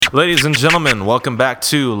Ladies and gentlemen, welcome back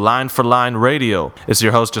to Line for Line Radio. It's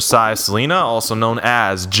your host Josiah Salina, also known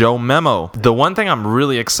as Joe Memo. The one thing I'm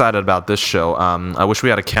really excited about this show, I wish we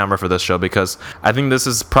had a camera for this show because I think this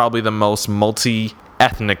is probably the most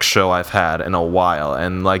multi-ethnic show I've had in a while,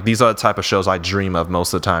 and like these are the type of shows I dream of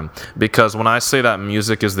most of the time, because when I say that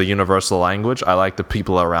music is the universal language, I like the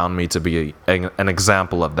people around me to be an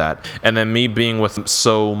example of that. And then me being with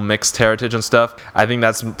so mixed heritage and stuff, I think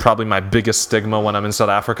that's probably my biggest stigma when I'm in South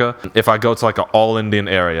Africa. If I go to like an all Indian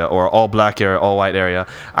area or all black area, all white area,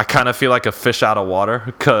 I kind of feel like a fish out of water,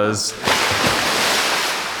 because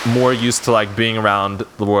more used to like being around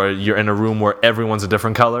where you're in a room where everyone's a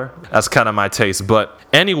different color. That's kind of my taste. But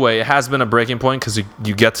anyway, it has been a breaking point because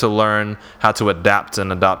you get to learn how to adapt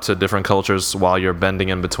and adopt to different cultures while you're bending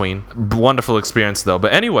in between. Wonderful experience though.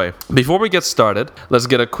 But anyway, before we get started, let's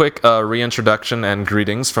get a quick reintroduction and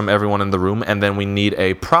greetings from everyone in the room, and then we need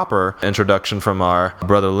a proper introduction from our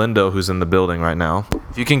brother Lindo, who's in the building right now.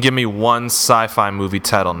 If you can give me one sci-fi movie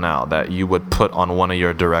title now that you would put on one of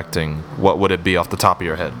your directing, what would it be off the top of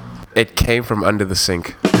your head? It came from under the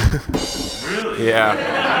sink. Really?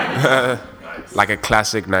 Yeah. Like a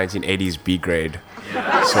classic 1980s B grade.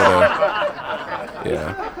 Sort of.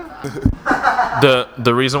 Yeah.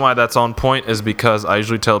 The reason why that's on point is because I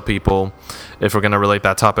usually tell people, if we're going to relate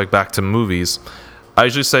that topic back to movies, I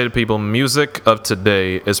usually say to people, music of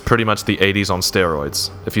today is pretty much the 80s on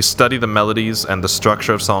steroids. If you study the melodies and the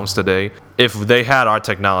structure of songs today, if they had our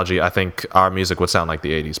technology, I think our music would sound like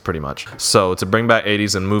the 80s pretty much. So to bring back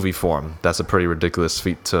 80s in movie form, that's a pretty ridiculous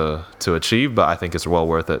feat to achieve, but I think it's well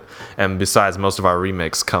worth it. And besides, most of our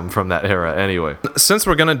remakes come from that era anyway. Since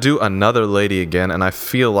we're going to do another lady again, and I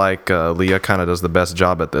feel like Leah kind of does the best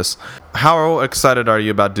job at this, how excited are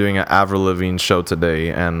you about doing an Avril Lavigne show today,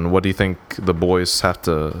 and what do you think the boys have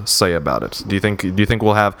to say about it? Do you think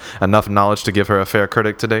we'll have enough knowledge to give her a fair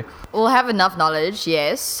critic today? We'll have enough knowledge,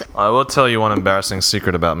 yes. I will tell you one embarrassing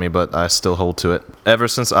secret about me, but I still hold to it. Ever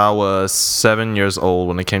since I was 7 years old,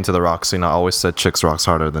 when it came to the rock scene, I always said chicks rocks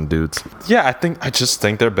harder than dudes. Yeah, I just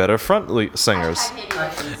think they're better front singers.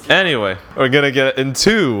 Anyway, we're gonna get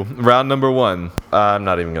into round number one. I'm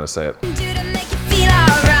not even gonna say it.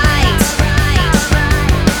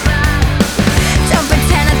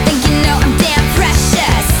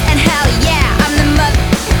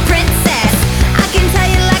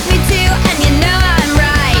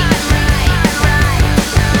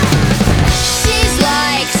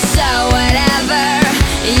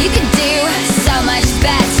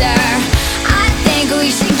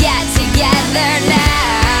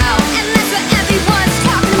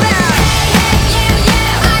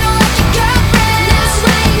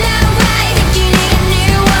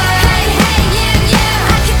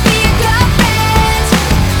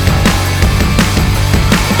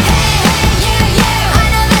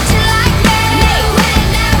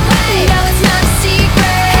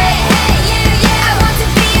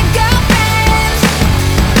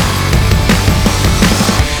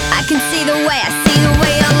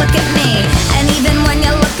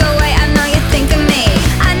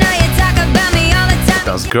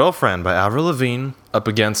 Girlfriend by Avril Lavigne up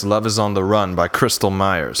against Love Is on the Run by Crystal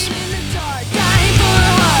Myers.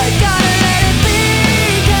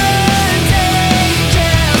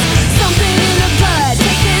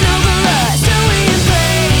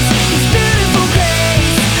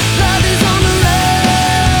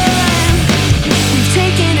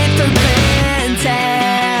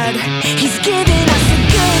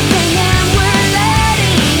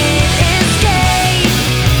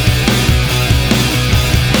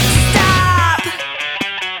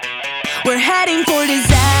 We're heading for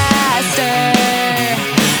disaster.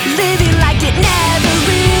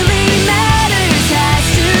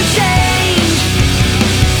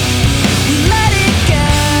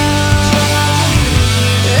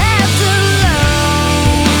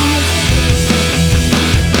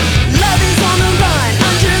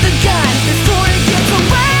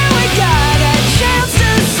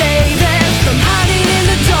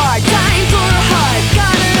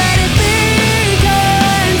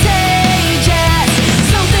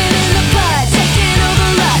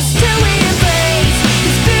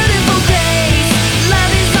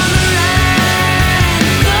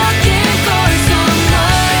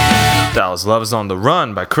 Love Is on the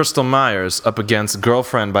Run by Crystal Myers up against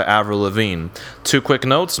Girlfriend by Avril Lavigne. Two quick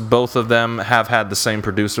notes, both of them have had the same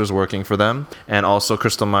producers working for them, and also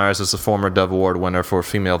Crystal Myers is a former Dove Award winner for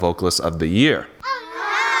Female Vocalist of the Year.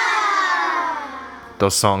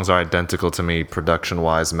 Those songs are identical to me,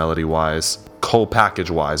 production-wise, melody-wise, whole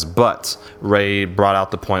package-wise. But Ray brought out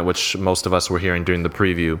the point which most of us were hearing during the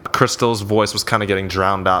preview. Crystal's voice was kind of getting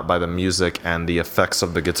drowned out by the music, and the effects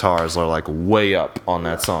of the guitars are like way up on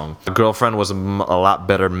that song. Girlfriend was a lot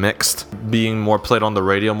better mixed, being more played on the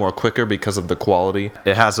radio more quicker because of the quality.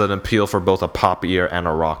 It has an appeal for both a pop ear and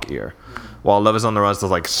a rock ear. While Love Is on the Run is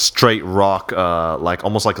like straight rock, like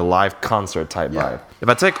almost like a live concert type vibe. If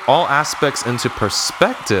I take all aspects into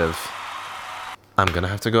perspective, I'm gonna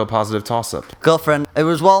have to go a positive toss-up. Girlfriend. It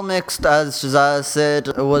was well mixed, as Shazia said.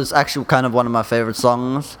 It was actually kind of one of my favorite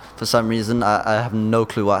songs for some reason. I have no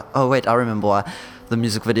clue why. Oh wait, I remember why. The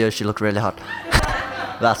music video, she looked really hot.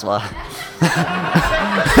 That's why.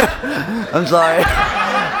 I'm sorry.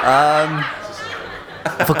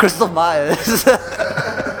 For Crystal Myers.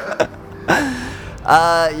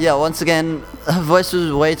 Yeah, once again, her voice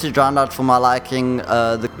was way too drowned out for my liking.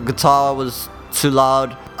 The guitar was too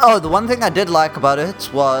loud. Oh, the one thing I did like about it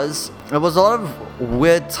was there was a lot of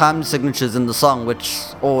weird time signatures in the song, which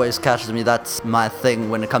always catches me. That's my thing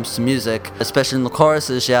when it comes to music, especially in the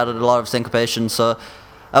choruses. She added a lot of syncopation, so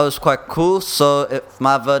that was quite cool. So if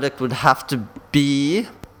my verdict would have to be,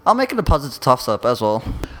 I'll make it a positive toss-up as well.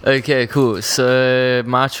 Okay, cool. So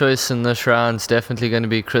my choice in this round is definitely going to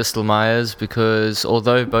be Crystal Myers, because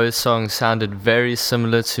although both songs sounded very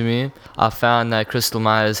similar to me, I found that Crystal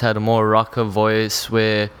Myers had a more rocker voice,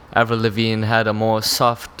 where Avril Lavigne had a more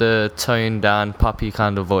softer, toned down, poppy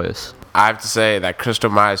kind of voice. I have to say that Crystal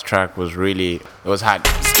Myers' track was really, it was hot.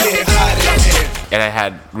 And it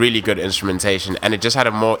had really good instrumentation, and it just had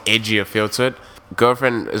a more edgier feel to it.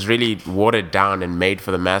 Girlfriend is really watered down and made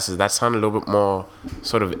for the masses. That sounded a little bit more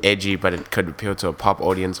sort of edgy, but it could appeal to a pop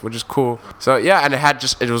audience, which is cool. So yeah, and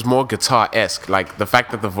it was more guitar-esque. Like the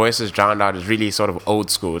fact that the voice is drowned out is really sort of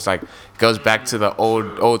old school. It's like goes back to the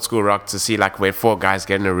old school rock, to see like where four guys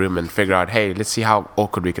get in a room and figure out, hey, let's see how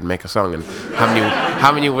awkward we can make a song, and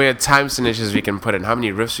how many weird time signatures we can put in, how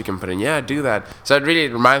many riffs we can put in. Yeah, do that. So it really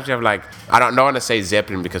reminds me of, like, I don't want to say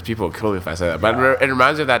Zeppelin because people will kill me if I say that, but it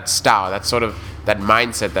reminds me of that style, that sort of that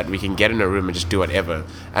mindset that we can get in a room and just do whatever.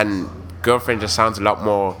 And Girlfriend just sounds a lot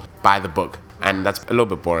more by the book, and that's a little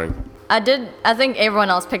bit boring. I think everyone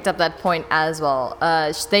else picked up that point as well.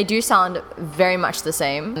 They do sound very much the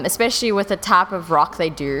same, especially with the type of rock they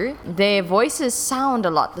do. Their voices sound a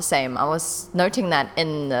lot the same. I was noting that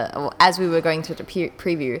as we were going through the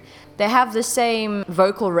preview. They have the same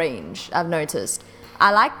vocal range, I've noticed.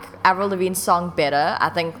 I like Avril Lavigne's song better. I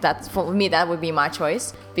think that's, for me, that would be my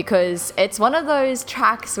choice, because it's one of those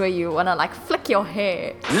tracks where you want to like flick your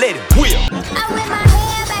hair. Let it whip. I whip my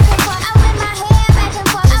hair back and forth. I whip my hair back and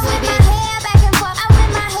forth. I whip my hair back and forth. I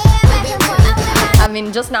whip my hair back and forth. I whip my... I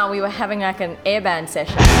mean, just now we were having like an airband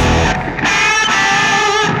session.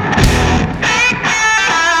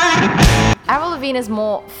 Avril Lavigne is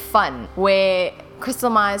more fun, where Crystal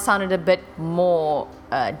Myers sounded a bit more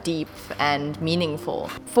deep and meaningful.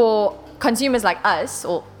 For consumers like us,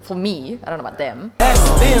 or for me, I don't know about them,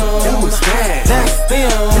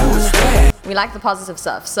 we like the positive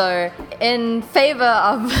stuff. So in favor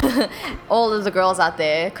of all of the girls out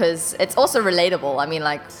there, because it's also relatable, I mean,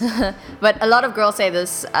 like, but a lot of girls say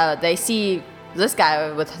this, they see this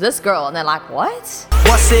guy with this girl and they're like, what?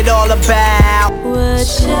 What's it all about? What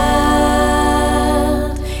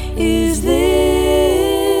child is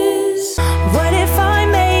this? What if I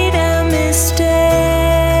made a mistake?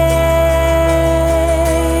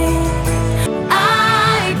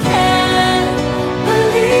 I can't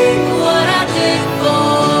believe what I did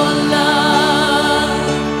for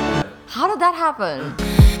love. How did that happen?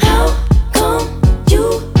 How come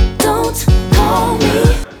you don't call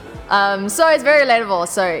me? So it's very relatable.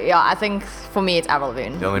 So yeah, I think for me it's Avril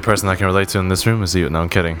Lavigne. The only person I can relate to in this room is you. No, I'm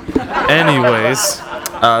kidding. Anyways,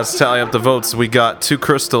 to tally up the votes, we got 2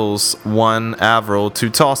 Crystals, 1 Avril, 2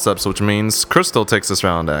 toss-ups, which means Crystal takes this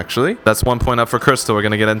round, actually. That's 1 point up for Crystal. We're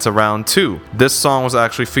going to get into round 2. This song was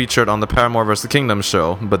actually featured on the Paramore vs. the Kingdom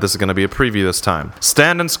show, but this is going to be a preview this time.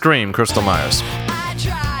 Stand and Scream, Crystal Myers. I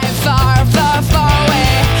drive far, far, far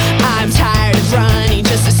away. I'm tired of running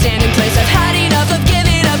just to stand in place. I've had enough of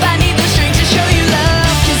giving up. I need the strength to show you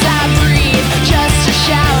love. 'Cause I breathe just to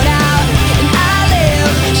shout out, and I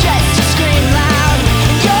live just to scream loud.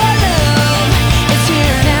 Your love is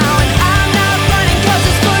here now, and I'm not running 'cause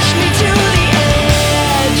it's pushed me to the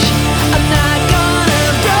edge. I'm not gonna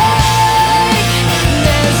break.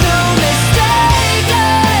 There's no mistake.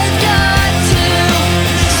 I've got to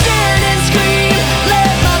stand and scream. Let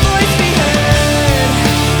my voice be heard.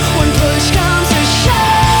 When push comes to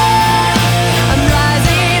shove,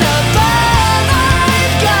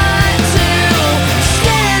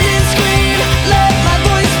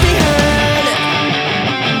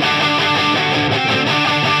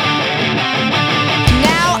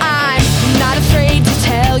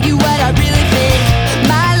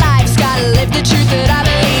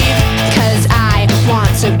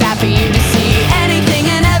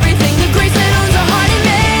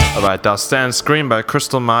 Right, that was Stand and Scream by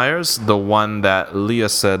Crystal Myers, the one that Leah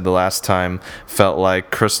said the last time felt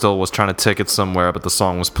like Crystal was trying to take it somewhere, but the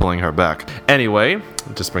song was pulling her back. Anyway,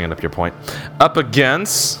 just bringing up your point. Up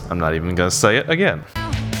against, I'm not even going to say it again.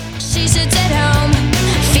 She sits at home,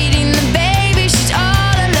 feeding the baby, she's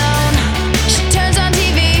all alone. She turns on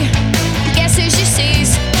TV, guess who she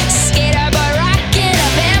sees? Skater boy rocking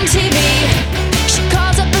up MTV. She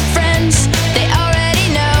calls up her friends, they already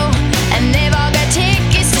know, and they've all got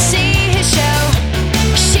tickets to see his show.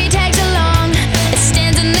 She tags along,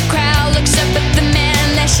 stands in the crowd, looks up at the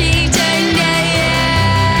man that she turned down.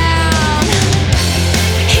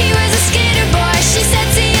 He was a skater boy, she said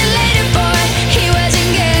see you later boy. He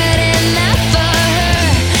wasn't good enough for her.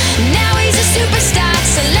 Now he's a superstar,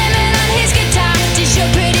 slamming on his guitar. Does your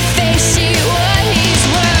pretty face see what he's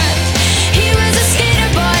worth? He was a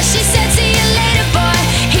skater boy, she said see you later boy.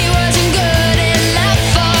 He wasn't good enough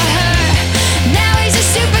for her. Now he's a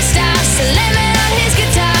superstar, slamming on his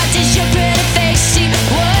guitar. Does your pretty face see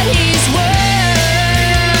what he's worth?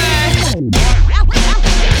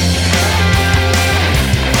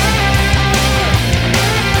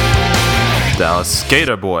 That was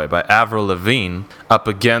Skater Boy by Avril Lavigne up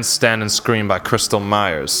against Stand and Scream by Crystal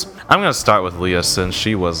Myers. I'm going to start with Leah since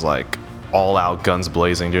she was like all out guns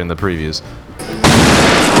blazing during the previews.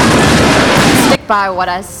 Stick by what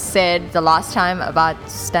I said the last time about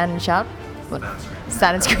Stand and Shout. What?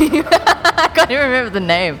 Stand and Scream. I can't even remember the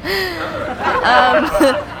name.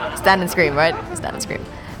 Stand and Scream, right? Stand and Scream.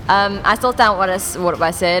 I still stand what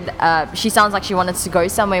I said. She sounds like she wanted to go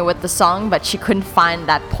somewhere with the song, but she couldn't find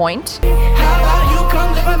that point. How about you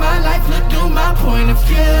come live my life, look through my point of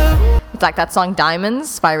view. It's like that song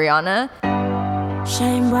Diamonds by Rihanna.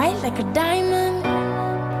 Shine bright like a diamond.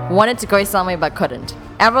 Wanted to go somewhere but couldn't.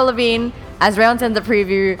 Avril Lavigne, as Rayon said in the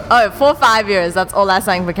preview, for 5 years, that's all I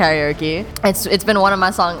sang for karaoke. It's been one of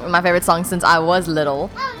my favorite songs since I was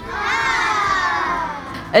little.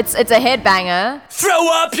 It's a headbanger. Throw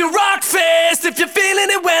up your rock fist if you're feeling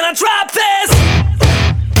it when I drop this.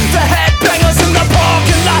 The headbangers in the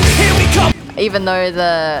parking lot, here we come. Even though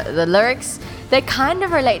the lyrics, they kind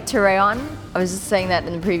of relate to Rayon. I was just saying that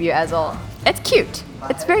in the preview as well. It's cute.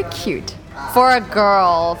 It's very cute. For a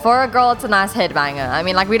girl, it's a nice headbanger. I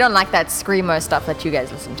mean, like, we don't like that screamo stuff that you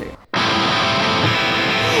guys listen to.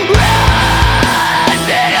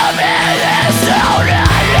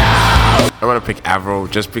 I want to pick Avril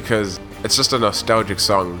just because it's just a nostalgic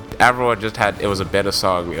song. Avril it was a better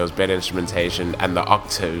song, it was better instrumentation, and the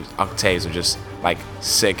octaves were just like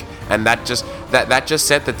sick. And that just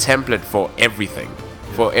set the template for everything,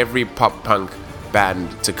 for every pop punk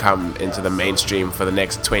band to come into the mainstream for the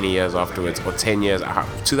next 20 years afterwards, or 10 years.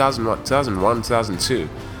 2001, 2002.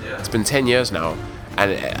 It's been 10 years now,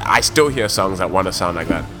 and I still hear songs that want to sound like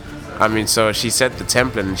that. I mean, so she set the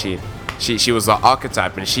template, and she was the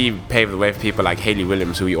archetype, and she paved the way for people like Hayley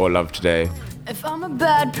Williams, who we all love today. If I'm a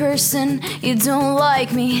bad person, you don't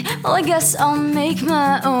like me, well, I guess I'll make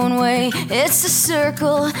my own way. It's a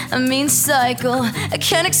circle, a mean cycle, I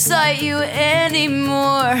can't excite you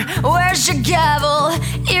anymore. Where's your gavel,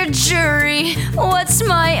 your jury? What's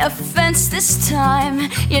my offense this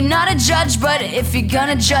time? You're not a judge, but if you're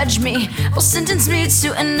gonna judge me, well, sentence me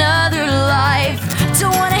to another life.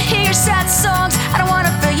 Don't wanna hear your sad songs, I don't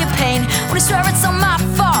wanna feel your pain. When I swear it's all my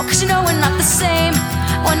fault, cause you know we're not the same.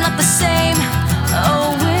 We're not the same.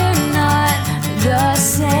 Oh, we're not the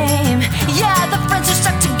same. Yeah, the friends are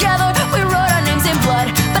stuck together. We wrote our names in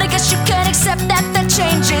blood. But I guess you can accept that the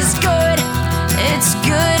change is good. It's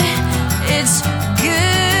good. It's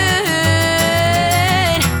good.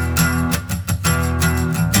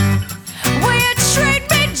 Will you treat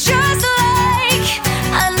me just like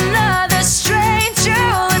another stranger?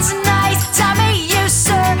 It's nice to meet you,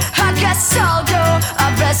 sir. I guess I'll go.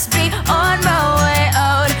 I best be on my way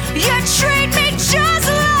out. You treat me just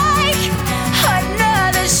like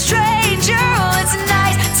another stranger. It's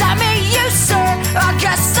nice to meet you, sir. I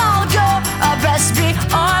guess I'll go. I best be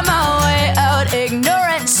on my way out.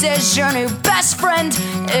 Ignorance is your new best friend.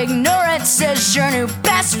 Ignorance is your new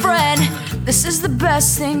best friend. This is the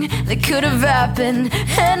best thing that could have happened.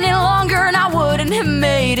 Any longer and I wouldn't have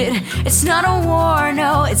made it. It's not a war,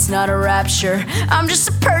 no, it's not a rapture. I'm just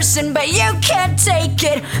a person, but you can't take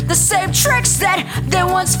it. The same tricks that they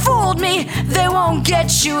once fooled me, they won't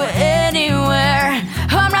get you anywhere.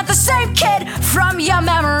 I'm not the same kid from your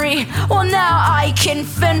memory. Well, now I can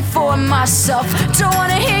fend for myself. Don't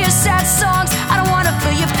wanna hear your sad songs, I don't wanna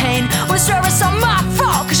feel your pain. When it's sure it's all my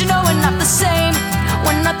fault, cause you know we're not the same.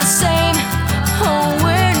 We're not the same. Oh,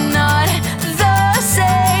 we're not the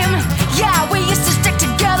same. Yeah, we used to stick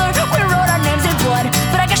together. We wrote our names in blood.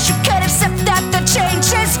 But I guess you could accept that the change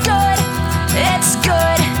is good.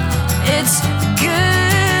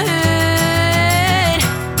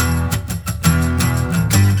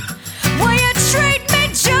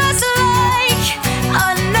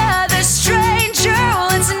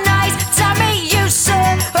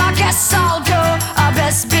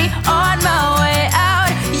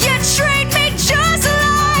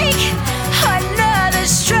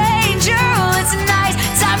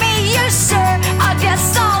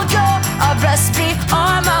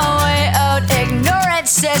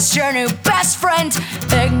 says your new best friend.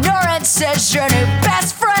 Ignorance says your new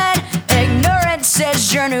best friend. Ignorance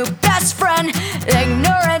says your new best friend.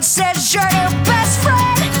 Ignorance says your new best friend.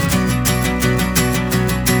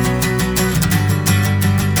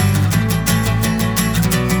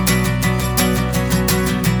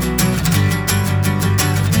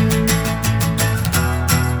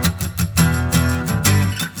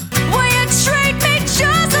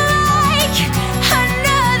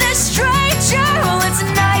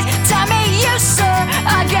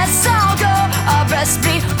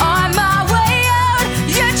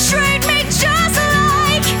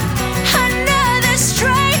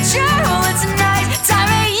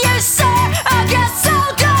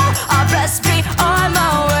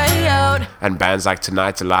 And bands like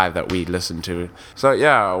Tonight's Alive that we listen to. So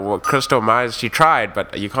yeah, well, Crystal Myers, she tried,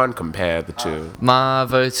 but you can't compare the two. My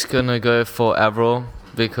vote's gonna go for Avril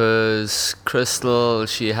because Crystal,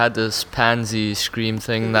 she had this pansy scream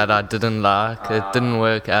thing that I didn't like. It didn't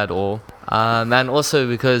work at all. And also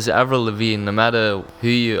because Avril Lavigne, no matter who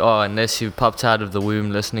you are, unless you popped out of the womb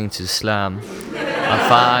listening to Slam, I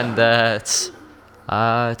find that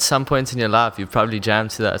at some point in your life, you've probably jammed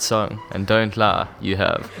to that song. And don't lie, you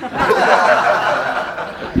have.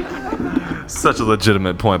 Such a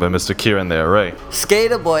legitimate point by Mr. Kieran there, Ray.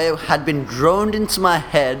 Skater Boy had been droned into my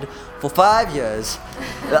head for 5 years.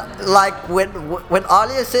 Like when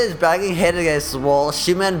Alia says banging head against the wall,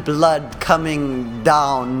 she meant blood coming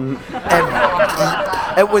down.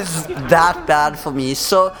 It was that bad for me.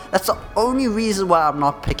 So that's the only reason why I'm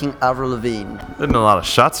not picking Avril Lavigne. There's been a lot of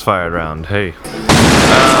shots fired around. Hey.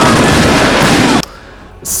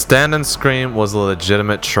 Stand and Scream was a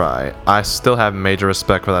legitimate try. I still have major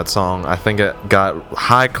respect for that song. I think it got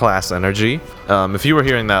high class energy. If you were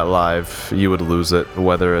hearing that live, you would lose it,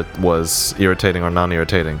 whether it was irritating or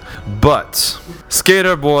non-irritating. But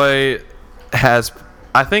Skater Boy has,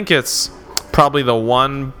 I think it's probably the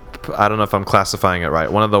one, I don't know if I'm classifying it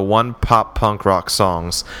right, one of the one pop punk rock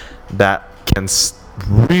songs that can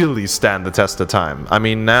really stand the test of time. I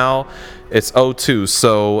mean, now it's 02,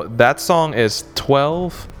 so that song is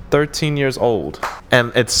 12, 13 years old,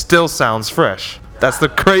 and it still sounds fresh. That's the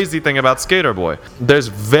crazy thing about Skater Boy. There's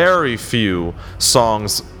very few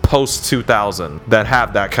songs post 2000 that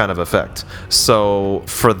have that kind of effect. So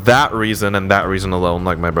for that reason and that reason alone,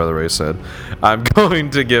 like my brother Ray said, I'm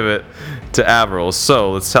going to give it to Avril.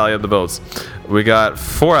 So let's tally up the votes. We got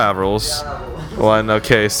 4 Avrils. One,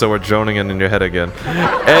 okay, so we're droning in your head again.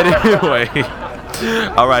 Anyway,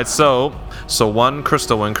 all right, so 1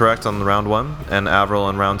 Crystal incorrect on round 1 and Avril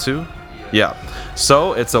on round 2. Yeah,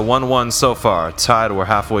 so it's a 1-1 so far. Tied, we're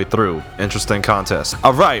halfway through. Interesting contest.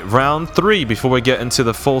 All right, round 3 before we get into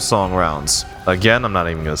the full song rounds. Again, I'm not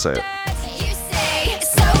even gonna say it.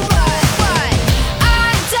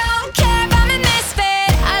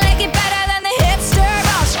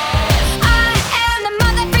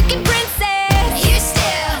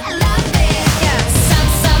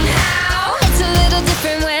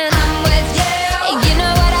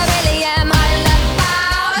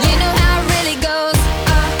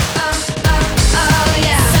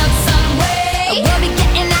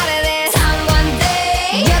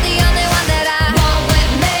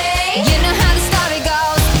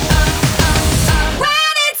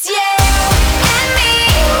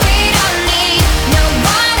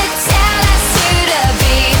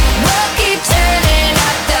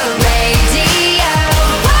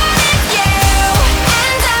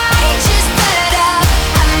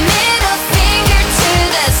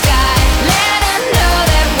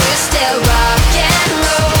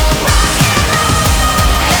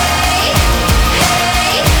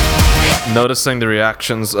 Noticing the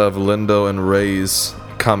reactions of Lindo and Ray's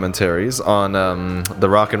commentaries on the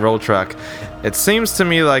rock and roll track, it seems to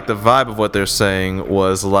me like the vibe of what they're saying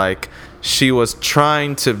was like she was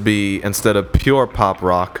trying to be, instead of pure pop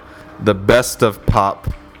rock, the best of pop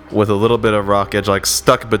with a little bit of rock edge, like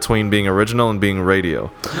stuck between being original and being radio.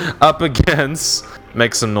 Up against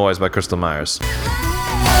Make Some Noise by Crystal Myers. We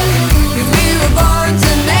were born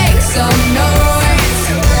to make some noise.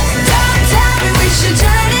 Don't tell me we should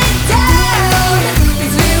turn it down.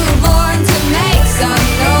 'Cause we were born to make some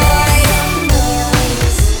noise.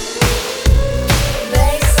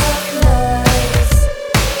 Make some noise.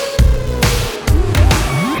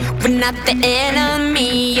 We're not the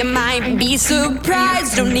enemy, you might be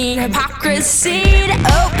surprised. Don't need hypocrisy to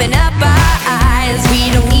open up our eyes.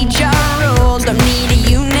 We don't need your rules, don't need a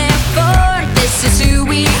uniform. This is who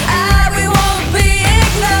we are, we won't be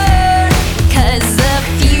ignored. 'Cause the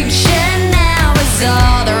future now is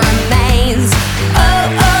all that remains. Oh,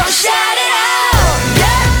 oh, shout it out.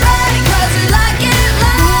 Get ready 'cause we like it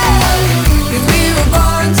loud. 'Cause we were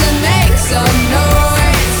born to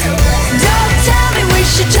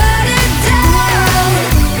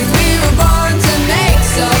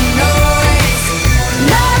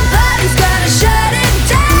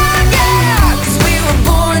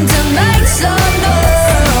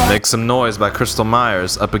Make Some Noise by Crystal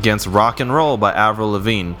Myers up against Rock and Roll by Avril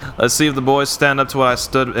Lavigne. Let's see if the boys stand up to what I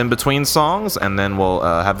stood in between songs, and then we'll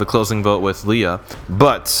have the closing vote with Leah.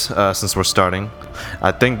 But since we're starting,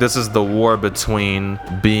 I think this is the war between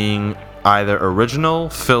being either original,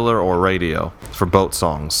 filler, or radio for both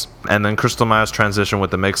songs. And then Crystal Myers' transition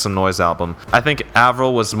with the Make Some Noise album. I think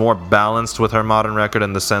Avril was more balanced with her modern record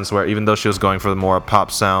in the sense where even though she was going for the more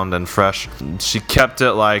pop sound and fresh, she kept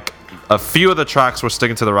it like a few of the tracks were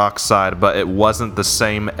sticking to the rock side, but it wasn't the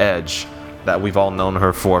same edge that we've all known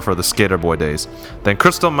her for the Skater Boy days. Then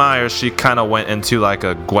Crystal Myers, she kind of went into like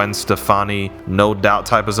a Gwen Stefani, No Doubt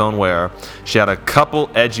type of zone where she had a couple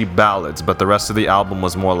edgy ballads, but the rest of the album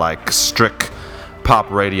was more like strict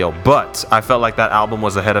pop radio. But I felt like that album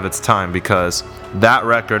was ahead of its time because that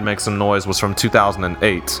record, Make Some Noise, was from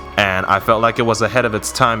 2008, and I felt like it was ahead of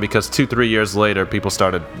its time because 2-3 years later people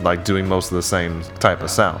started like doing most of the same type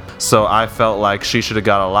of sound. So I felt like she should have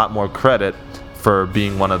got a lot more credit for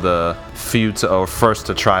being one of the few or first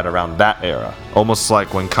to try it around that era. Almost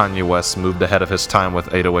like when Kanye West moved ahead of his time with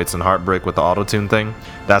 808s and Heartbreak with the auto-tune thing.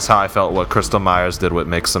 That's how I felt what Crystal Myers did with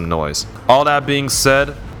Make Some Noise. All that being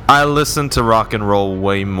said, I listen to Rock and Roll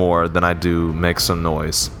way more than I do Make Some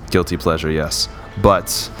Noise. Guilty pleasure, yes.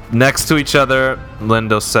 But next to each other,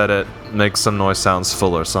 Lindo said it, Make Some Noise sounds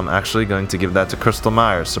fuller, so I'm actually going to give that to Crystal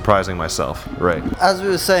Myers, surprising myself. Ray. As we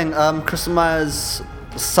were saying, Crystal Myers'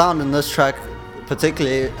 sound in this track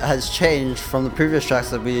particularly has changed from the previous tracks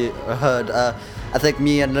that we heard. I think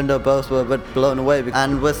me and Lindo both were a bit blown away.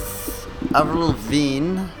 And with Avril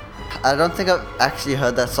Lavigne, I don't think I've actually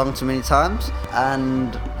heard that song too many times,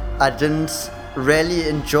 and I didn't really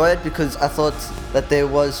enjoy it because I thought that there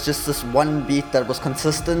was just this one beat that was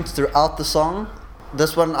consistent throughout the song.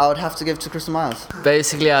 This one I would have to give to Crystal Myers.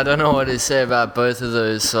 Basically, I don't know what to say about both of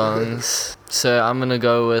those songs. So I'm gonna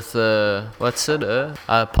go with a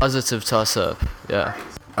positive toss-up. Yeah.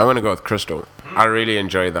 I'm gonna go with Crystal. I really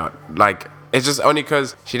enjoy that. Like, it's just only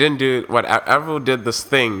because she didn't do what Avril did, this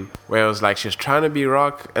thing where it was like she was trying to be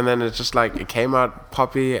rock, and then it's just like it came out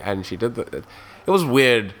poppy, and she did it was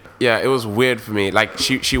weird. Yeah, it was weird for me. Like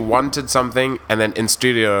she wanted something, and then in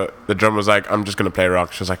studio the drummer was like, "I'm just gonna play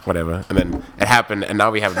rock." She was like, "Whatever," and then it happened, and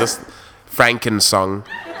now we have this Franken song.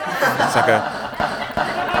 It's like a.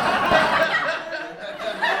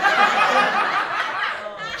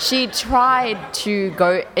 She tried to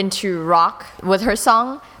go into rock with her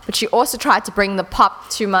song, but she also tried to bring the pop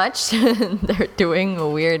too much. They're doing a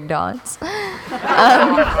weird dance.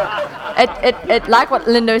 It like what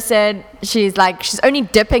Lindo said, she's only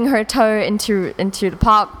dipping her toe into the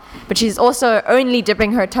pop, but she's also only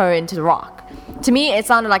dipping her toe into the rock. To me, it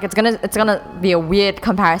sounded like it's gonna be a weird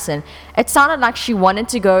comparison. It sounded like she wanted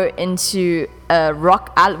to go into a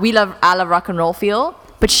rock, We Love Rock and Roll feel,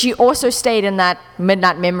 but she also stayed in that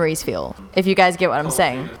Midnight Memories feel, if you guys get what I'm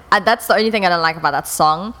saying. That's the only thing I don't like about that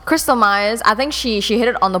song. Crystal Myers, I think she hit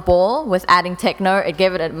it on the ball with adding techno. It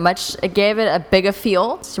gave it a bigger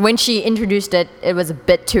feel. When she introduced it, it was a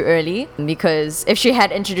bit too early, because if she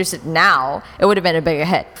had introduced it now, it would have been a bigger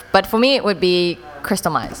hit. But for me, it would be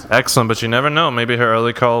Crystal Myers. Excellent, but you never know. Maybe her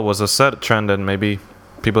early call was a set trend and maybe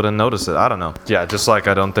people didn't notice it. I don't know. Yeah, just like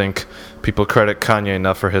I don't think people credit Kanye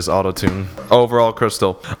enough for his auto-tune. Overall,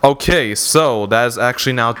 Crystal. Okay, so that is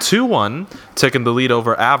actually now 2-1, taking the lead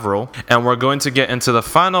over Avril. And we're going to get into the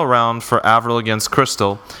final round for Avril against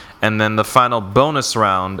Crystal. And then the final bonus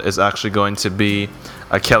round is actually going to be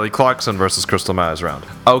a Kelly Clarkson versus Crystal Myers round.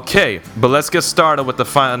 Okay, but let's get started with the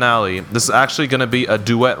finale. This is actually going to be a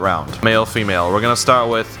duet round, male-female. We're going to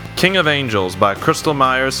start with King of Angels by Crystal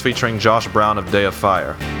Myers featuring Josh Brown of Day of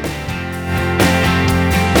Fire.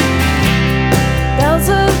 Bells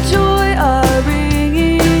of joy are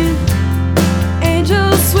ringing,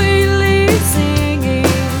 angels sweetly singing,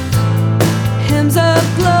 hymns of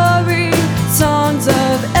glory, songs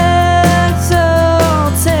of exaltation,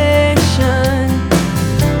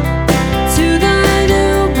 to the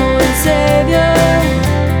newborn Savior,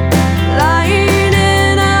 lying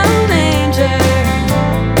in a manger,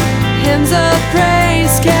 hymns of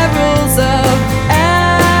praise, carols of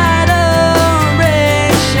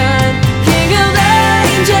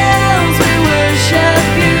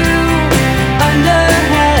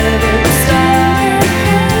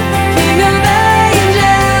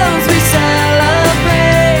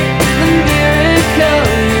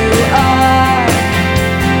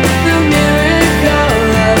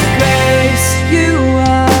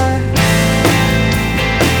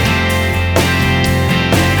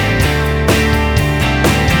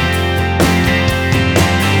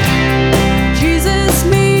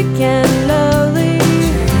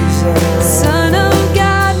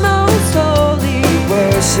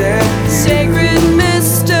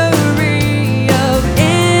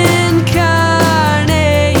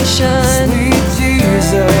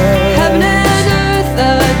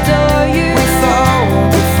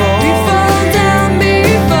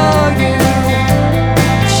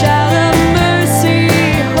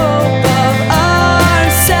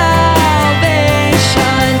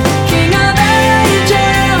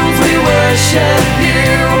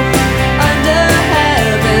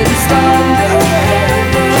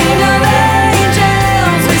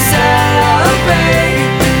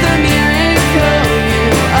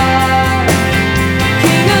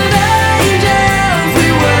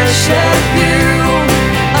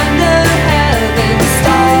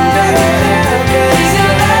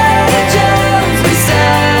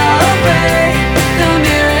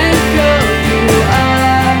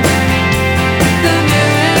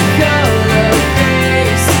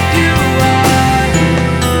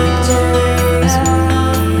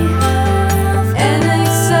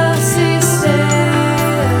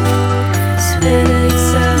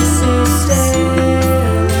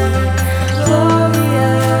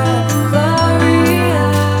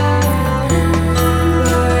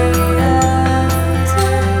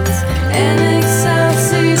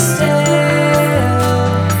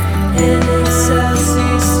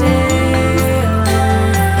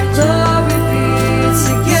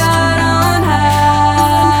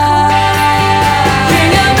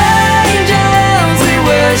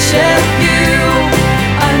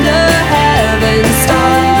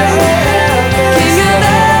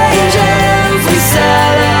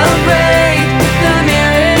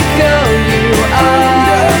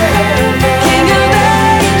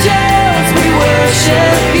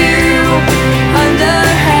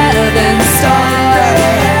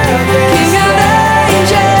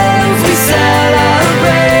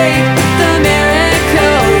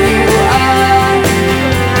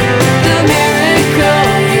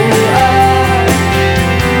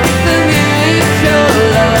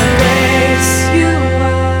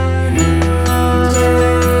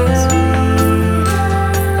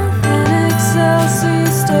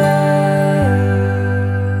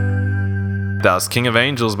was King of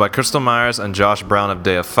Angels by Crystal Myers and Josh Brown of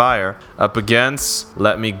Day of Fire, up against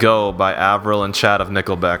Let Me Go by Avril and Chad of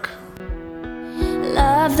Nickelback.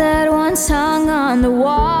 Love that once hung on the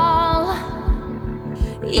wall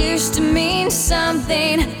used to mean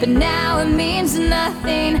something, but now it means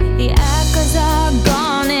nothing. The echoes are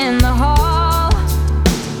gone in the hall,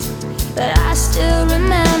 but I still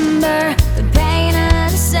remember the pain of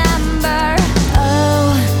December.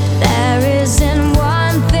 Oh, there isn't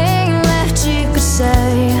one thing left you could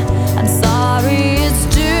say. I'm sorry, it's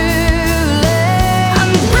too late.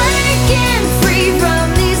 I'm breaking free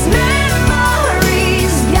from these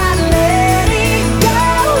memories. Gotta let it go,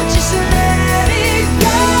 just let it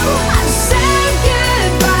go. I said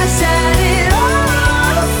goodbye, set it all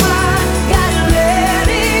on fire. Gotta let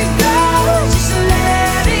it go, just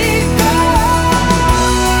let it go.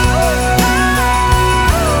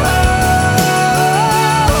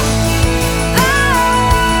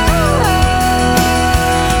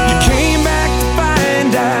 You came back to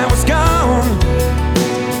find I was gone,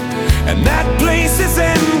 and that place is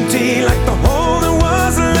empty, like the hole that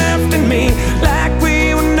was left in me, like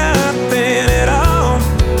we were nothing at all.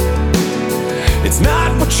 It's not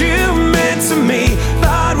what you meant to me,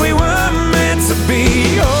 thought we were meant to be.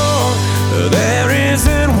 Oh, there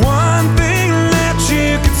isn't one thing that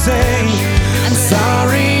you could say. I'm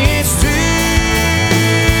sorry, it's too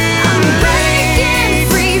I'm breaking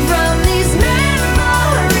free from these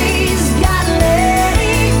memories. Gotta let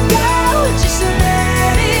it go, just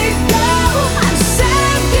let it go. I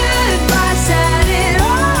said goodbye, set it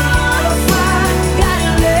all on fire.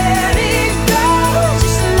 Gotta let it go,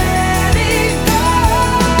 just let it go.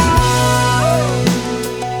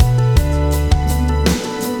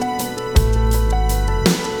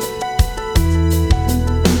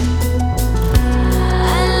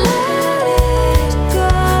 I let it go.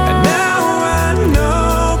 and now I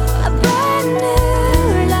know A brand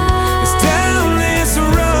new life. it's down this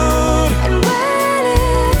road. And when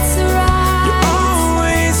it's You right,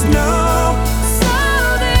 always know so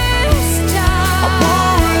this I time,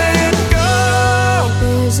 won't let go.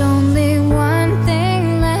 there's only one thing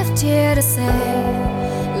left here to say.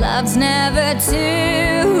 Love's never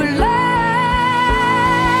too late.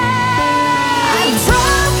 I've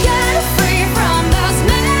broken free from those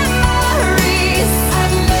memories.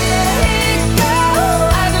 I've let it go,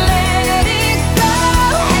 I've let it go.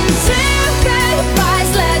 And two goodbyes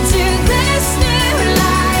led to this new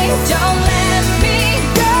life. Don't let me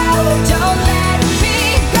go, don't let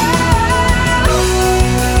me go.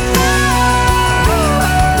 Don't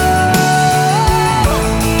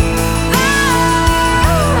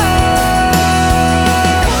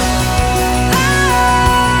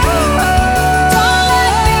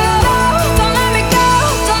let me go,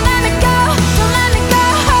 don't let me go, don't let me go.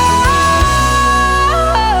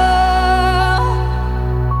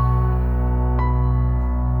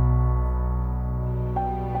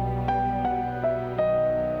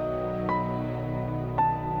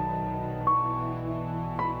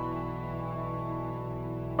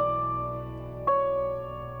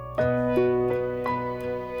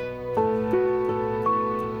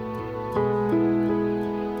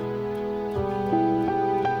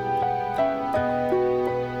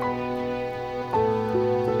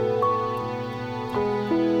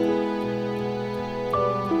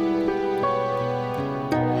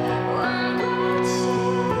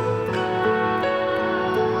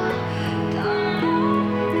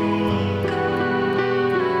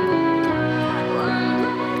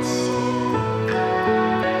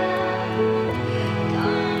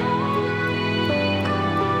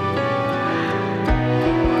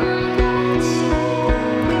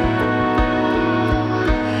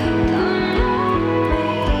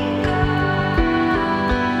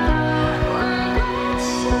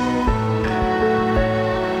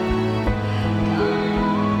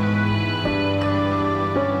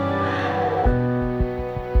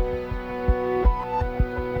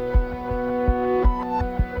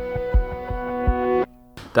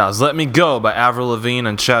 That was Let Me Go by Avril Lavigne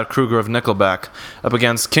and Chad Kroeger of Nickelback, up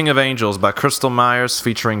against King of Angels by Crystal Myers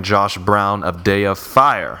featuring Josh Brown of Day of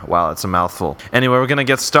Fire. Wow, that's a mouthful. Anyway, we're going to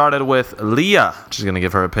get started with Leah. She's going to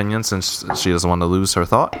give her opinion since she doesn't want to lose her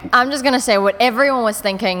thought. I'm just gonna say what everyone was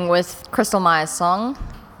thinking with Crystal Myers' song.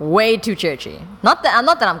 Way too churchy. Not that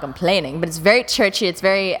I'm complaining, but it's very churchy. It's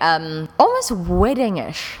very almost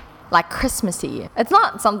wedding-ish, like Christmassy. It's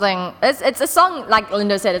not something. It's a song, like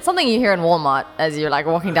Lindo said. It's something you hear in Walmart as you're like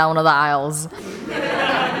walking down one of the aisles.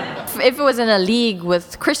 if it was in a league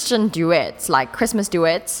with Christian duets, like Christmas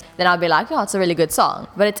duets, then I'd be like, oh, it's a really good song.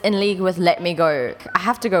 But it's in league with Let Me Go. I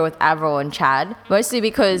have to go with Avril and Chad, mostly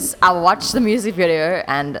because I watched the music video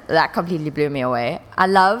and that completely blew me away. I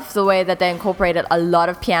love the way that they incorporated a lot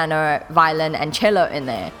of piano, violin, and cello in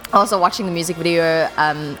there. Also, watching the music video,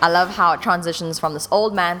 I love how it transitions from this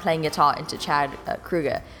old man playing guitar into Chad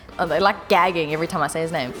Kruger. Oh, they're like gagging every time I say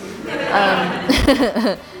his name.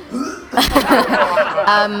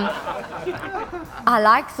 I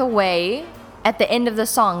like the way at the end of the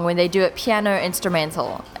song when they do it piano and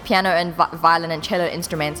violin and cello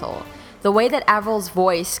instrumental. The way that Avril's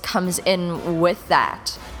voice comes in with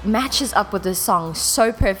that matches up with the song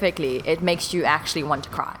so perfectly, it makes you actually want to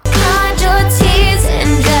cry. Hide your tears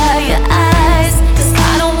and dry your eyes, 'cause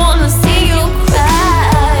I don't wanna see you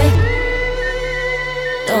cry.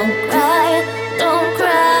 Don't cry, don't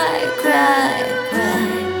cry, cry, cry.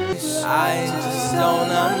 I just don't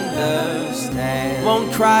understand.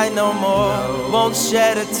 Won't cry no more, won't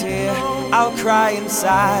shed a tear. I'll cry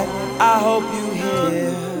inside, I hope you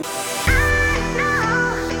hear.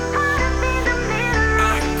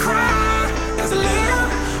 I cry as I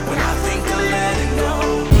live when I think I let it go.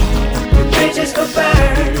 The bridges go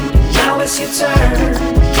burn, now it's your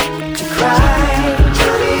turn to cry.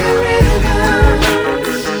 Tell me a rhythm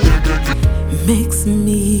makes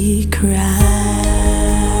me cry.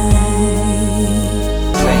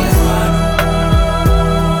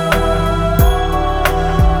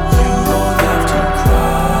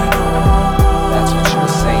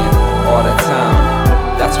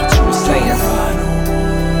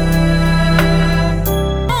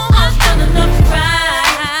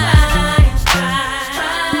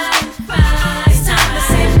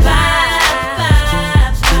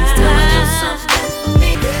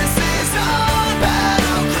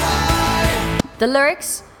 The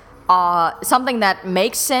lyrics are something that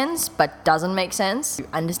makes sense but doesn't make sense. You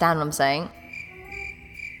understand what I'm saying?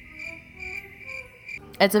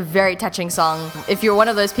 It's a very touching song. If you're one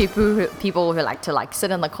of those people who like to sit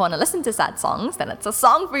in the corner, listen to sad songs, then it's a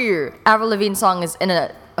song for you. Avril Lavigne's song is in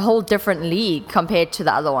a whole different league compared to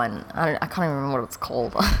the other one. I can't even remember what it's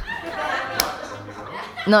called.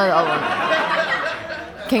 No, the other one.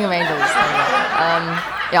 King of Angels.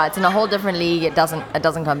 Yeah, it's in a whole different league. It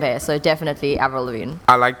doesn't compare. So definitely Avril Lavigne.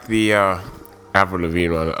 I like the Avril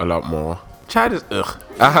Lavigne one a lot more. Chad is ugh.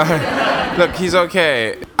 Look, he's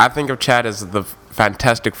okay. I think of Chad as the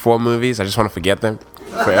Fantastic Four movies. I just want to forget them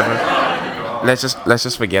forever. Let's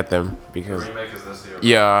just forget them because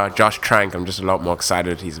yeah, Josh Trank. I'm just a lot more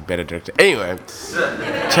excited. He's a better director. Anyway,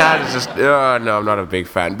 Chad is just no, I'm not a big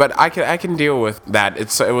fan. But I can deal with that.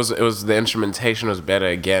 It was the instrumentation was better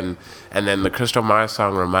again, and then the Crystal Mayer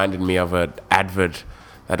song reminded me of an advert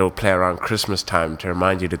that'll play around Christmas time to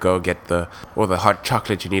remind you to go get all the hot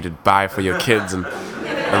chocolate you need to buy for your kids, and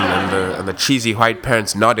the cheesy white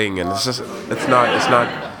parents nodding, and it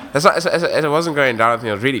wasn't going down. I think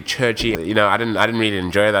it was really churchy. You know, I didn't really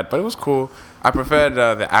enjoy that, but it was cool. I preferred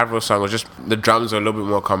the Avril song. It was just the drums were a little bit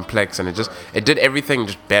more complex, and it did everything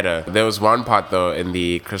just better. There was one part though in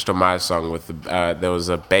the Crystal Mayer song with there was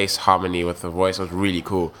a bass harmony with the voice. It was really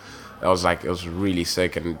cool. It was really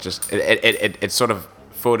sick, and just it sort of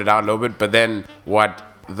filled it out a little bit. But then what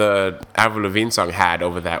the Avril Lavigne song had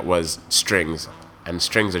over that was strings, and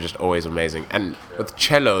strings are just always amazing. And with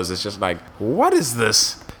cellos, it's just like, what is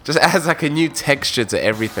this? Just adds like a new texture to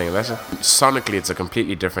everything. Sonically, it's a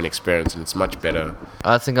completely different experience, and it's much better.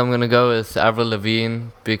 I think I'm gonna go with Avril Lavigne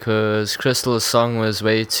because Crystal's song was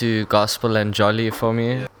way too gospel and jolly for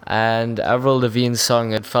me. And Avril Lavigne's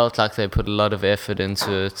song, it felt like they put a lot of effort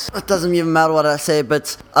into it. It doesn't even matter what I say,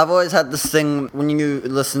 but I've always had this thing when you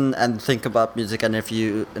listen and think about music, and if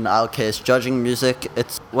you, in our case, judging music,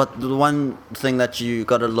 it's the one thing that you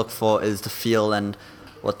gotta look for is the feel and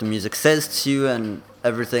what the music says to you and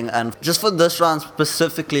everything. And just for this round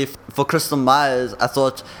specifically, for Crystal Myers, I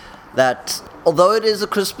thought that although it is a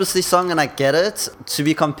Christmassy song and I get it, to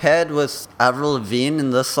be compared with Avril Lavigne in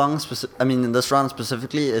this song, in this round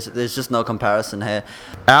specifically, there's just no comparison here.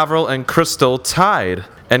 Avril and Crystal tied.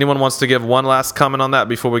 Anyone wants to give one last comment on that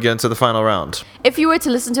before we get into the final round? If you were to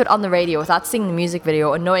listen to it on the radio without seeing the music video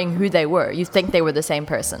or knowing who they were, you'd think they were the same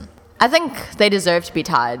person. I think they deserve to be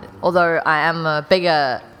tied, although I am a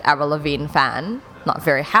bigger Avril Lavigne fan. Not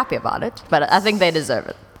very happy about it, but I think they deserve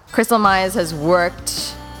it. Crystal Myers has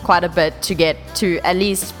worked quite a bit to get to at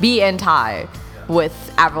least be in tie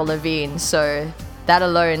with Avril Lavigne, so that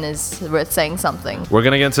alone is worth saying something. We're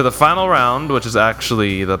gonna get into the final round, which is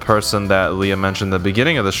actually the person that Leah mentioned at the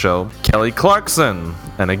beginning of the show, Kelly Clarkson.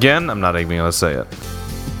 And again, I'm not even gonna say it.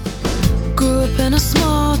 Grew up in a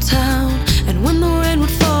small town, and when the rain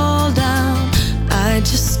would fall down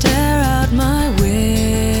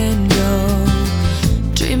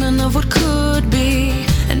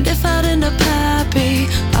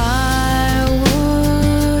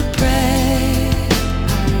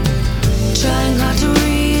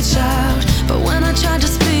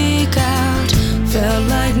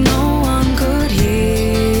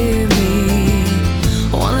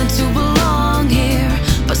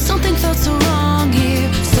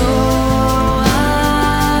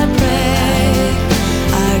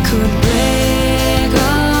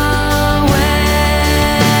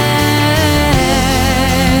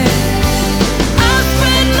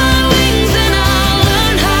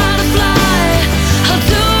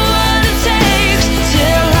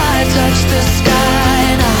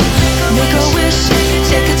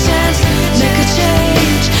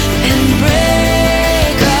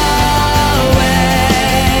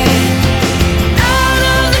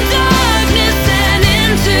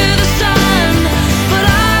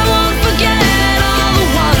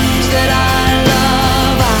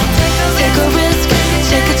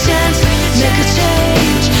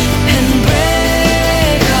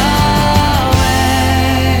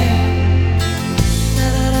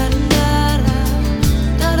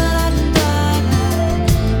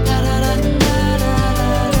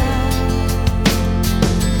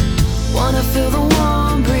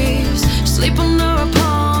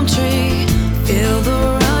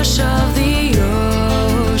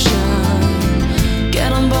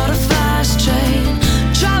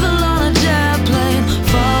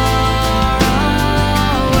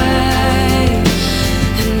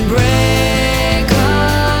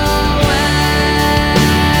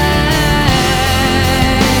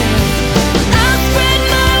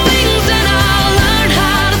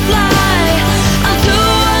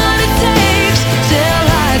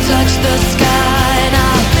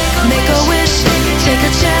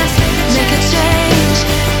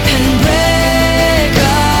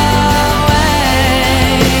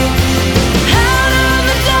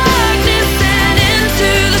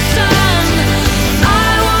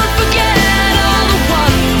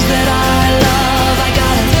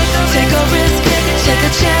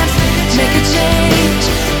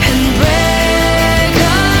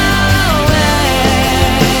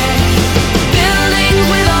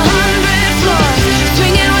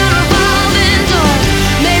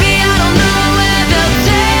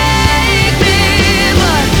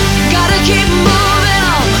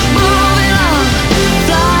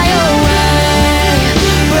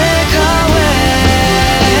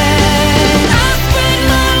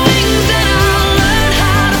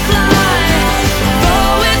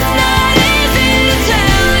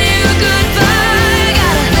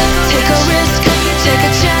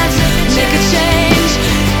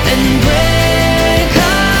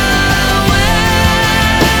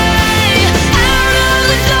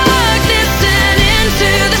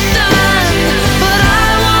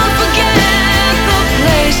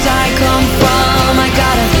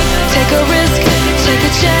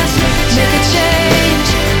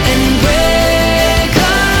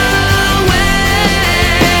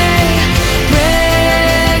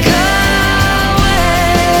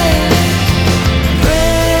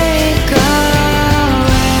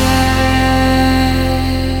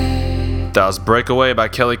was Breakaway by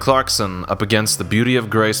Kelly Clarkson up against The Beauty of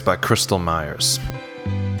Grace by Crystal Myers.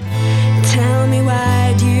 Tell me,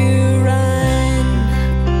 why do you run?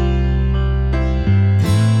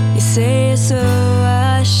 You say you're so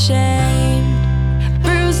ashamed,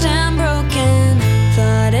 bruised and broken.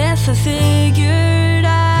 Thought if I figured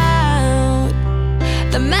out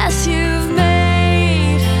the mess you've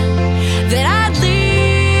made, that I'd leave.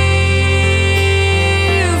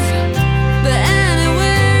 But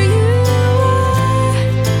anywhere you are,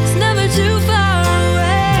 it's never too far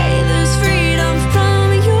away. There's freedom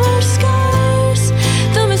from your scars,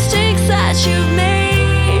 the mistakes that you've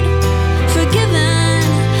made, forgiven,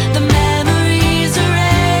 the memories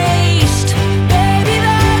erased. Baby,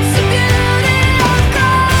 that's the beauty of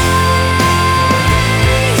grace.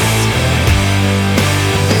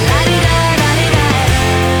 La-di-da-da-di-da.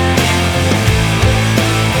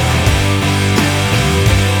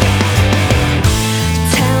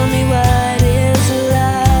 Tell me, what is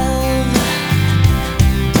love?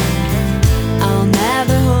 I'll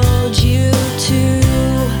never hold you to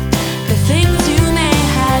the things you may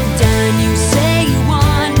have done. You say you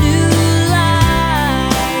want new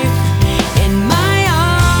life. In my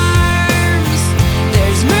arms,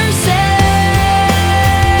 there's mercy.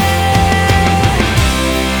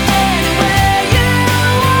 Anywhere you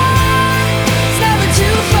are, it's never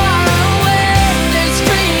too far away. There's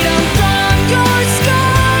freedom from your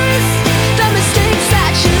scars, the mistakes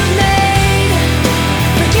that you've made,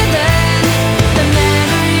 forgiven, the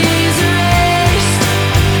memories erased.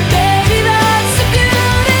 Baby, that's the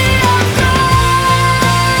beauty of grace.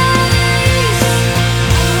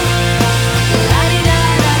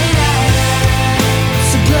 La-di-da-da-di-da.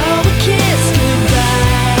 So blow a kiss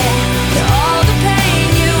goodbye to all the pain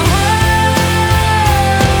you hide.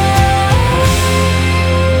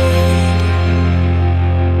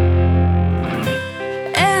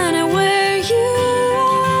 Anywhere you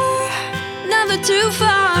are, never too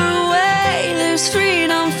far away. There's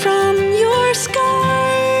freedom from your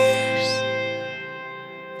scars,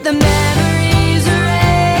 the memories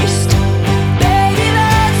erased. Baby,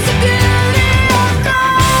 that's the beauty of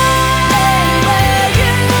grace. Anywhere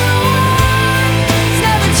you are, it's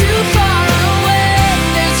never too far away.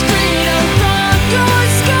 There's freedom from your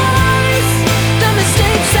scars, the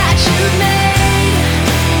mistakes that you've made,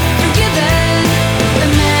 forgiven, the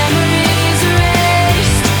memories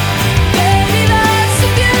erased. Baby, that's the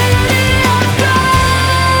beauty of grace.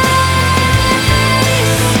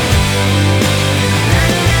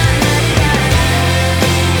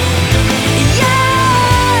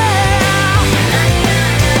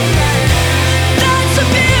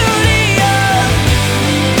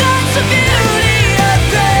 That's the beauty of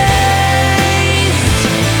grace.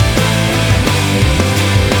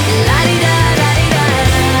 La-di-da-da-di-da.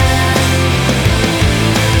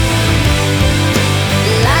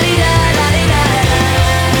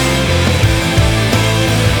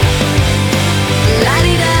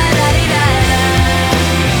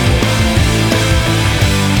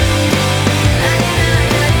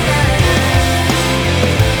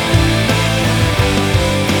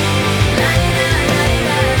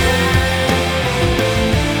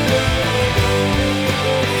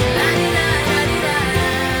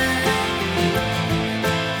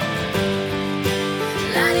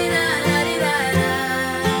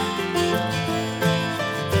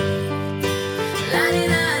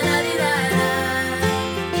 La-di-da-da-di-da.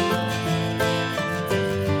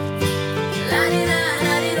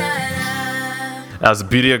 La-di-da-da-di-da. That was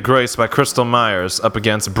Beauty of Grace by Crystal Myers up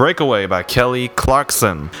against Breakaway by Kelly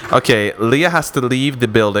Clarkson. Okay, Leah has to leave the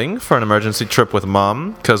building for an emergency trip with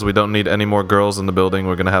mom because we don't need any more girls in the building.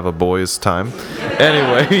 We're going to have a boys' time.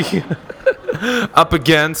 Anyway, up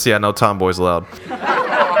against... Yeah, no tomboys allowed.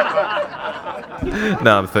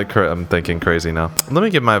 No, I'm thinking crazy now. Let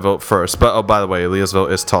me give my vote first. But, oh, by the way, Leah's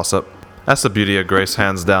vote is toss-up. That's the Beauty of Grace,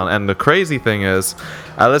 hands down. And the crazy thing is,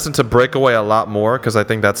 I listened to Breakaway a lot more because I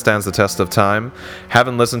think that stands the test of time.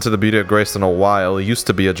 Haven't listened to the Beauty of Grace in a while. It used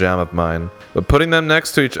to be a jam of mine. But putting them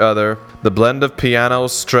next to each other, the blend of piano,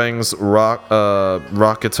 strings, rock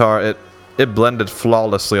guitar, it blended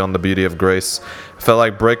flawlessly on the Beauty of Grace. Felt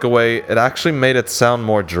like Breakaway, it actually made it sound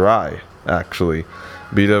more dry, actually.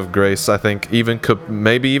 Beauty of Grace, I think, could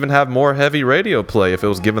maybe even have more heavy radio play if it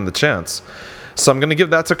was given the chance. So I'm going to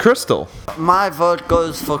give that to Crystal. My vote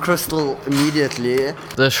goes for Crystal immediately.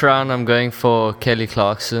 This round I'm going for Kelly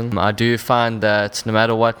Clarkson. I do find that no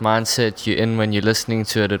matter what mindset you're in when you're listening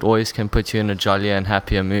to it, it always can put you in a jollier and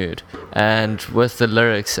happier mood. And with the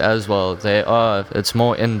lyrics as well, it's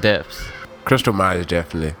more in depth. Crystal Myers,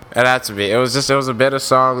 definitely. It had to be. It was a better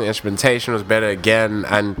song. The instrumentation was better again,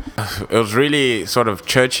 and it was really sort of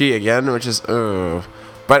churchy again, which is.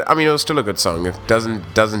 But I mean, it was still a good song. It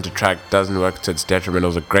doesn't detract, doesn't work to its detriment. It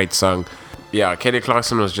was a great song. Yeah, Kelly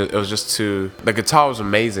Clarkson was just too. The guitar was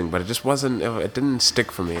amazing, but it just wasn't. It didn't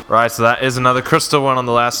stick for me. Right, so that is another Crystal one on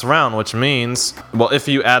the last round, which means, well, if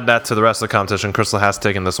you add that to the rest of the competition, Crystal has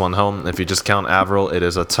taken this one home. If you just count Avril, it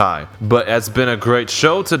is a tie. But it's been a great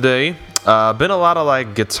show today. Been a lot of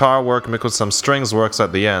like guitar work mixed with some strings works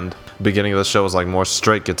at the end. Beginning of the show was like more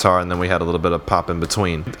straight guitar, and then we had a little bit of pop in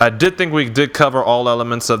between. I did think we did cover all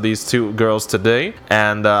elements of these two girls today,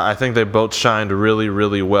 and I think they both shined really,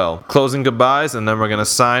 really well. Closing goodbyes, and then we're gonna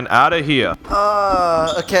sign out of here.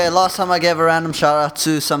 Okay, last time I gave a random shout out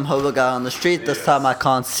to some hobo guy on the street. This time I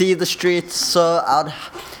can't see the street, so I'd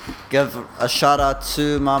give a shout out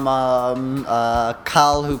to my mom,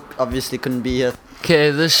 Carl, who obviously couldn't be here. Okay,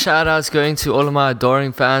 this shout out's going to all of my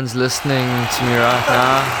adoring fans listening to me right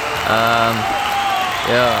now.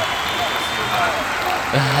 Yeah.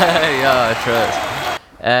 Yeah, trust.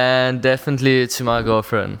 And definitely to my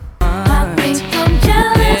girlfriend. I'm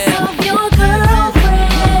jealous of your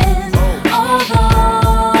girlfriend,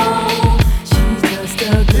 although she's just a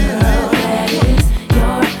girl that is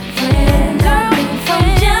your friend. I'm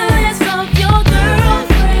jealous of your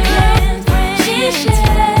girlfriend. She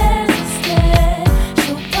shares a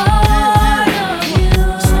special part of you.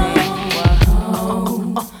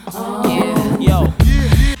 Yo.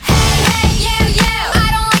 Hey, you, I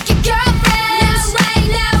don't like your girlfriend.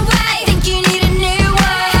 No way, think you need a new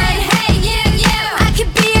one. Hey, you, I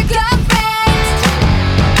could be your girlfriend.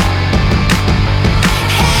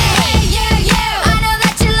 Hey, you, I know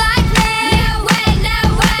that you like me. No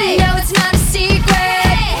way, no, it's not a secret.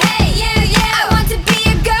 Hey, you, I want to be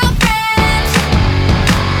your girlfriend.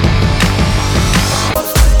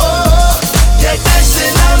 You're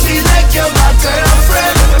dancing on me like you're my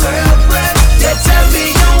girlfriend. You tell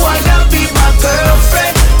me you wanna be my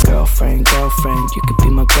girlfriend. Girlfriend, you could be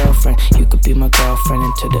my girlfriend. You could be my girlfriend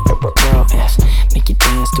into the world. Yes. Make you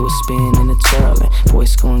dance to a spin and a twirl. And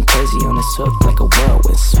voice going crazy on this hook like a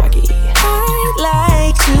whirlwind swaggy. I'd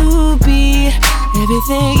like to be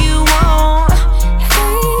everything you want.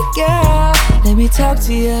 Hey girl, let me talk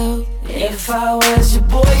to you. If I was your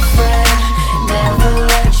boyfriend, never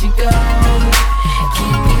let you go.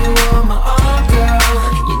 Keep you on my arm, girl.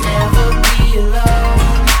 You never be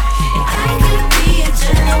alone. And I could be a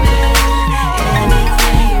gentleman,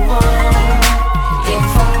 anything you want.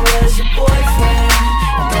 If I was your boyfriend,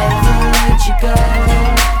 never let you go.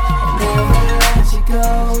 Never let you go.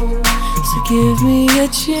 So give me a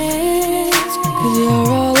chance, 'cause you're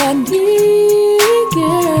all I need,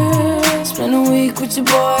 girl. Spend a week with your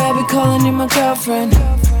boy, I'll be calling you my girlfriend.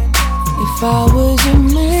 If I was your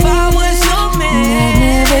man, I'd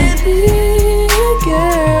never leave,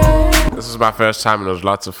 girl. This was my first time, and it was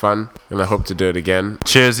lots of fun, and I hope to do it again.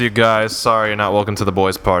 Cheers, you guys. Sorry you're not welcome to the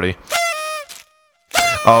boys' party.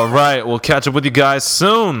 All right, we'll catch up with you guys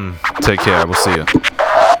soon. Take care. We'll see you.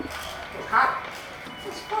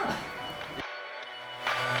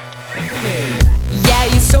 Yeah,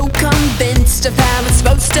 you're so convinced of how it's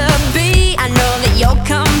supposed to be. I know that you're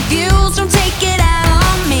confused, don't take it out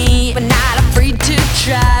on me. We're not afraid to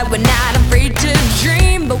try, we're not afraid to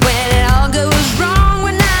dream. But when it all goes wrong,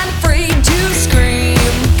 we're not afraid to scream.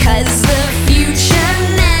 'Cause the future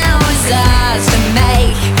now is ours to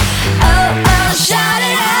make. Oh, shout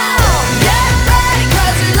it out, get ready,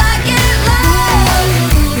 'cause we like it loud.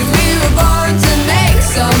 'Cause we were born to make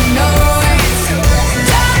some noise.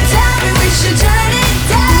 Don't tell me we should turn it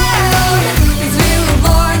down, 'cause we were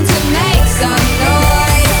born to make some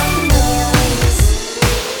noise.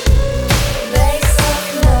 Make some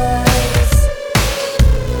noise.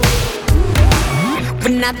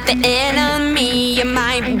 We're not the enemy, you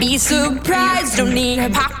might be surprised. Don't need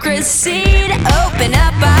hypocrisy to open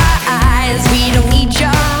up our eyes. We don't need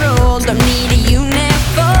your rules, don't need a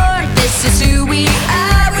uniform. This is who we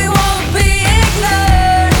are, we won't be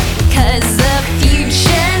ignored. 'Cause the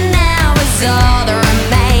future now is all that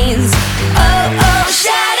remains. Oh,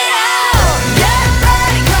 shout it out, get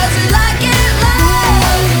ready, 'cause we like it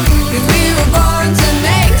loud. 'Cause we were born to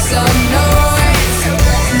make some noise.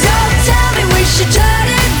 Don't tell me we should turn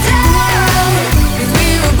it down, 'cause we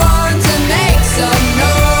were born to make some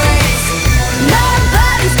noise.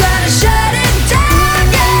 Nobody's gonna shut it down,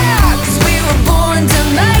 yeah, 'cause we were born to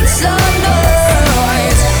make some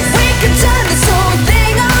noise. We can turn this whole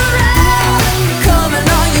thing around. Come on,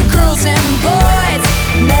 all you girls and boys,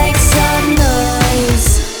 make some noise.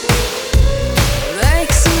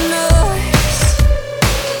 Make some noise.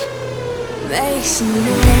 Make some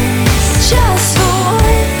noise. just for